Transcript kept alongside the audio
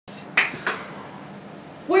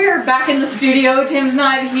We're back in the studio. Tim's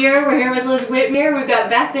not here. We're here with Liz Whitmere. We've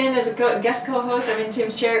got Beth in as a guest co-host. I'm in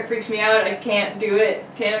Tim's chair. It freaks me out. I can't do it.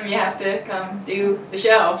 Tim, you have to come do the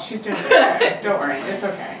show. She's doing it. Don't worry. It's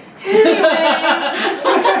okay.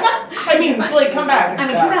 I mean, like, come back.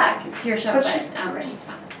 Come back. It's your show, but it's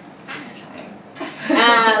fine.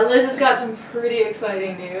 Liz has got some pretty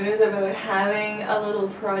exciting news about having a little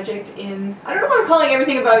project in. I don't know why I'm calling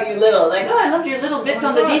everything about you little. Like, oh, I loved your little bits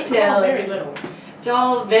on the detail. It's all very little. It's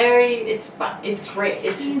all very. It's fun. It's great.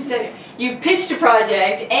 You've pitched a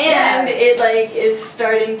project and it is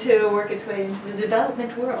starting to work its way into the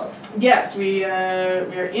development world. Yes, we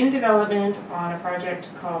are in development on a project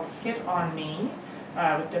called Hit on Me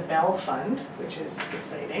with the Bell Fund, which is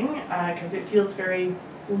exciting because it feels very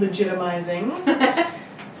legitimizing.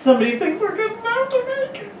 Somebody thinks we're good enough to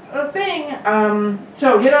make a thing.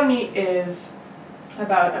 So Hit on Me is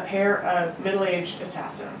about a pair of middle-aged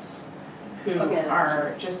assassins who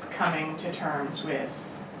are just coming to terms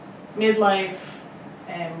with midlife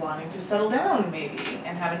and wanting to settle down maybe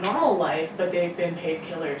and have a normal life, but they've been paid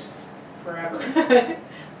killers forever.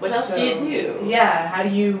 What else do you do? Yeah, how do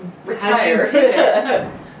you retire?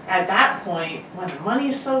 At that point, when the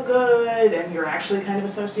money's so good and you're actually kind of a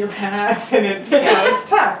sociopath and it's, you know, it's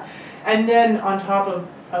tough. And then on top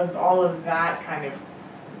of all of that kind of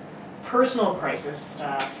personal crisis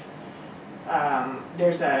stuff,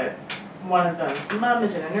 there's one of them's mom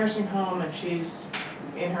is in a nursing home and she's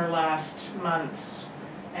in her last months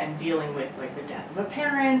and dealing with like the death of a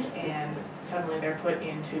parent, and suddenly they're put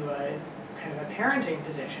into a kind of a parenting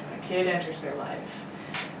position. A kid enters their life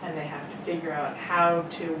and they have to figure out how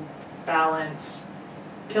to balance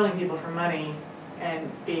killing people for money and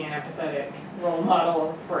being an empathetic role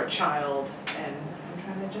model for a child, and I'm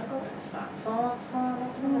trying to juggle that stuff. So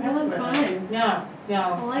that's really That was fun. Yeah,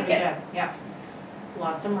 I like it. good. Yeah.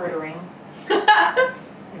 Lots of murdering. We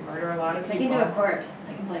murder a lot of people. I can do a corpse.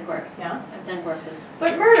 I can play corpse. Yeah? I've done corpses.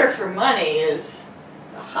 But murder for money is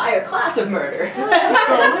a higher class of murder.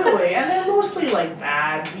 Absolutely. And they're mostly like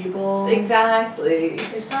bad people. Exactly.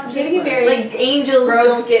 It's not You just gotta get very like angels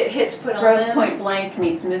don't get hits put on Gross them. Point Blank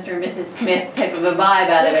meets Mr. and Mrs. Smith type of a vibe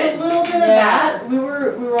out of There's it. a little bit of that. We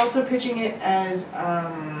were also pitching it as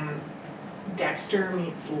Dexter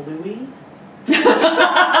meets Louie.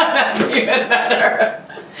 That's even better.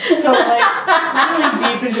 So like really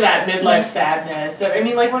deep into that midlife sadness. So I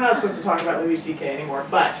mean, like, we're not supposed to talk about Louis C.K. anymore,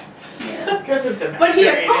 but because of the But he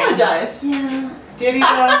masturbating. apologized. Yeah. Did he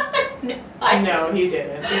though? No, he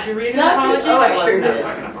didn't. Did you read his Not apology? oh, I That sure wasn't did. a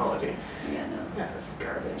fucking apology. Yeah, no. That was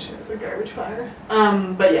garbage. It was a garbage fire.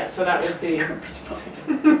 But yeah, so that was the so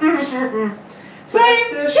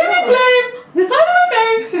Flames! that's the Heaving show. flames! The side of my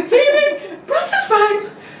face! Heaving! Breathless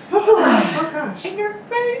flames! Oh gosh. Anger,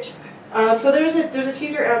 rage. So there's a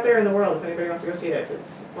teaser out there in the world if anybody wants to go see it.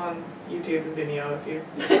 It's on YouTube and Vimeo if you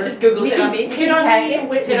Just Google Hit on Me. Hit on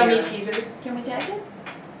Me, Hit on Me teaser. Can we tag it?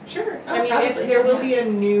 Sure. Oh, I mean, probably. there will be a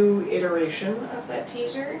new iteration of that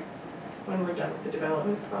teaser when we're done with the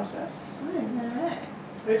development process, Alright.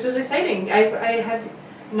 which is exciting. I have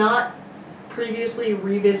not previously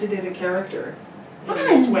revisited a character in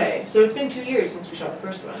this way. So it's been 2 years since we shot the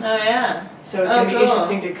first one. Oh yeah. So it's going to be cool.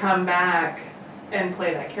 interesting to come back and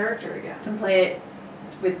play that character again. And play it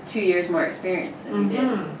with 2 years more experience than you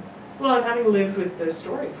did. Well, and having lived with the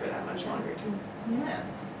story for that much longer too. Yeah.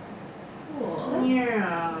 Cool.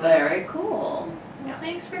 Yeah. Very cool. Well,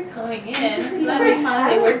 thanks for coming in. Thank you Glad for we finally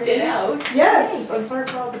having worked it me. out. Yes. I'm sorry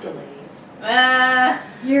for all the delays.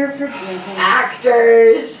 You're forgiven.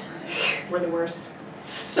 Actors. We're the worst.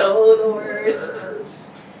 So the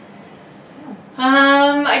worst.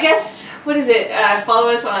 I guess, what is it? Follow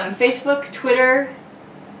us on Facebook, Twitter,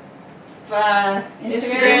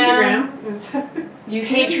 Instagram,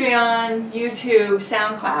 Patreon, YouTube,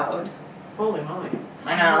 SoundCloud. Holy moly.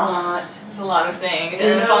 I There's a know. lot. There's a lot of things.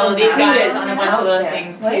 You're And not follow on these guys Mastodon on a bunch of those yet.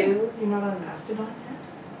 things What? too. You're not on Mastodon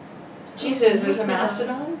yet? She says there's a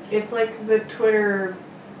Mastodon. It's like the Twitter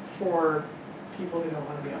for people who don't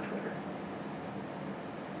want to be on Twitter.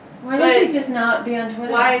 Why But- did they just not be on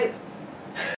Twitter? Why?